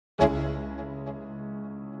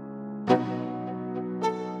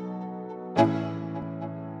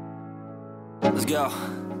Let's go.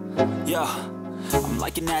 Yo, I'm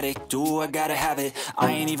like an addict, do I gotta have it. I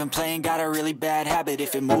ain't even playing, got a really bad habit.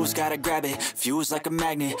 If it moves, gotta grab it, fuse like a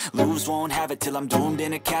magnet. Lose, won't have it till I'm doomed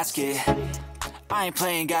in a casket. I ain't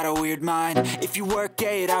playing, got a weird mind. If you work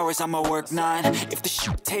 8 hours, I'ma work 9. If the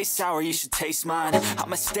shit tastes sour, you should taste mine.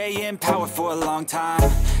 I'ma stay in power for a long time.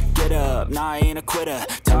 Get up, nah, I ain't a quitter.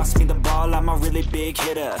 Toss me the ball, I'm a really big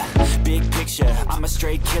hitter. Big picture, I'm a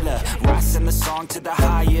straight killer. Rising the song to the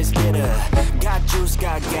highest bidder. Got juice,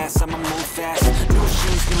 got gas, I'ma move fast. New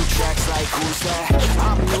shoes, new tracks, like who's that?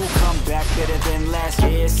 I'm new, come back, better than last.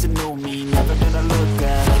 Yeah, it's a new me, never gonna look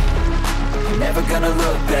back. Never gonna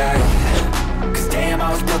look back. Cause damn,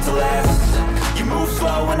 I was built to last. You move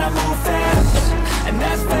slow and I move fast, and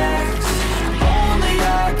that's facts. Only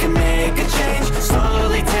I can make a change.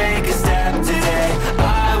 Slowly take a step today.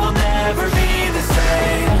 I will never be the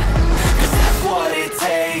same. Cause that's what it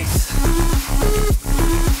takes.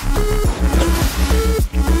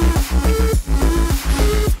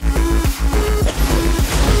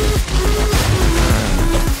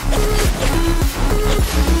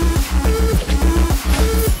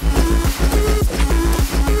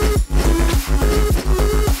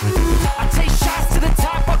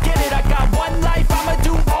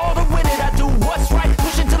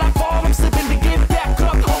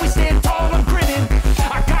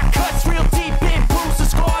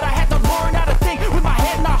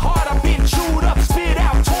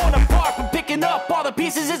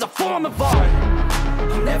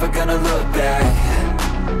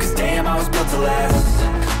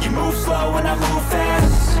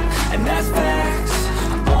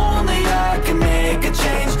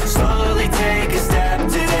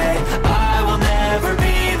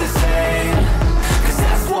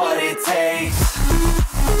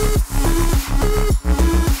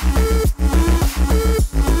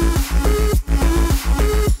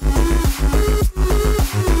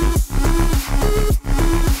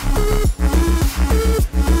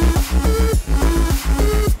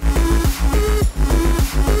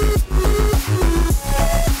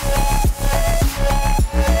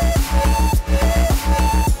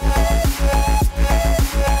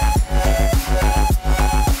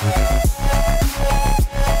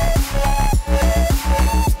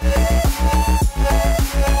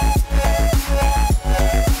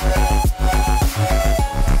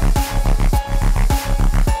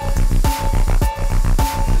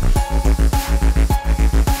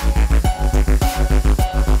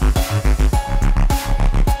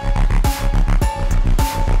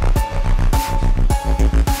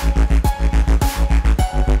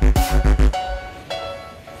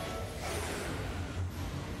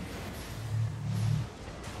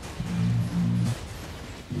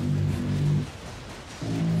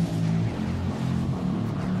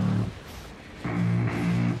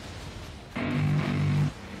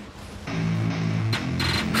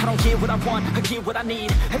 What I want, I get what I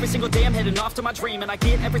need. Every single day I'm heading off to my dream, and I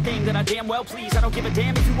get everything that I damn well please. I don't give a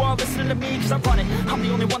damn if you all listening to me, cause I run it. I'm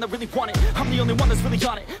the only one that really want it. I'm the only one that's really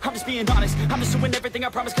on it. I'm just being honest. I'm just doing everything I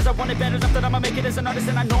promise, cause I want it bad enough that I'ma make it as an artist.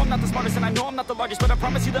 And I know I'm not the smartest, and I know I'm not the largest, but I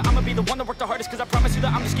promise you that I'ma be the one that worked the hardest. Cause I promise you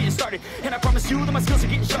that I'm just getting started, and I promise you that my skills are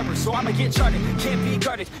getting sharper. So I'ma get charted, can't be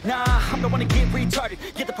guarded. Nah, I'm the one to get retarded.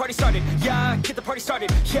 Get the party started, yeah, get the party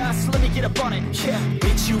started. Yeah, so let me get up on it, yeah.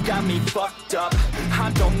 Bitch, you got me fucked up. I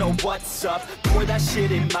don't know what's up. Pour that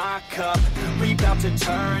shit in my cup. We bout to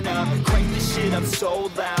turn up. Crank this shit up so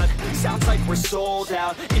loud. Sounds like we're sold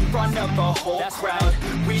out in front of a whole crowd.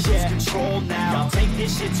 We lose control now. I'll take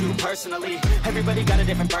this shit too personally. Everybody got a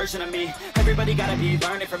different version of me. Everybody gotta be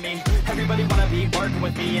learning from me. Everybody wanna be working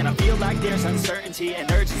with me. And I feel like there's uncertainty and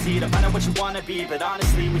urgency to find out what you wanna be. But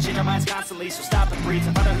honestly, we change our minds constantly. So stop and breathe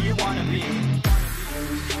and find out who you wanna be.